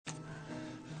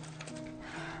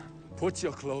Put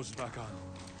your clothes back on.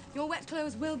 Your wet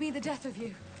clothes will be the death of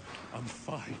you. I'm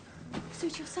fine.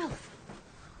 Suit yourself.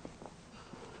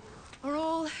 Are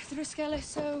all Druskella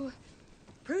so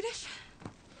prudish?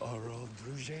 Are all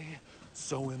Druge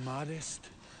so immodest?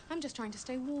 I'm just trying to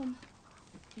stay warm.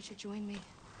 You should join me.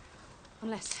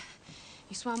 Unless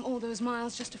you swam all those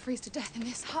miles just to freeze to death in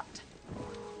this hut.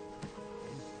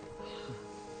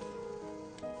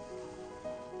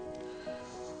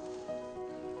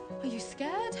 Are you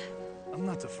scared? I'm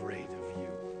not afraid of you.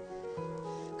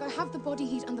 I have the body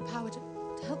heat and the power to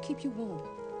help keep you warm.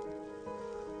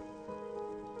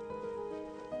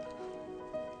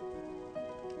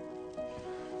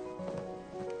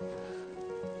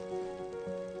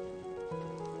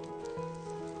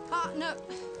 Ah, no.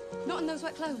 Not in those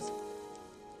wet clothes.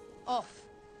 Off.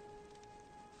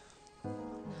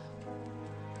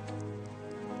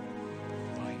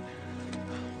 Fine.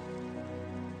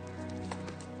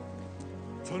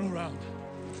 Turn around.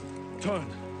 Turn.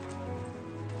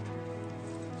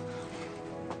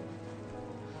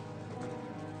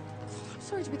 I'm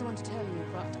sorry to be the one to tell you,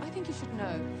 but I think you should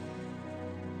know.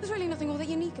 There's really nothing all that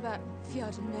unique about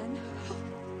Fjordan men.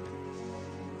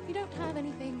 You don't have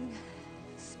anything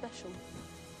special.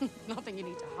 Nothing you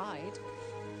need to hide.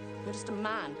 You're just a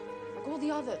man, like all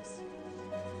the others.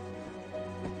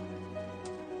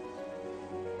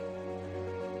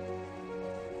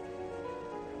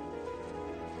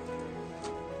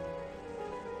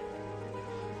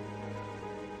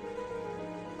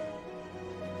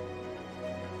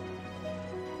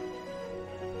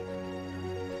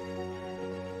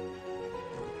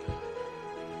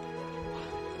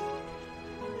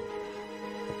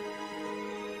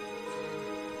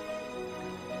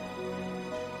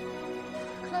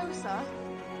 Closer.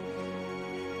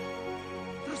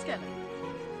 Druskella.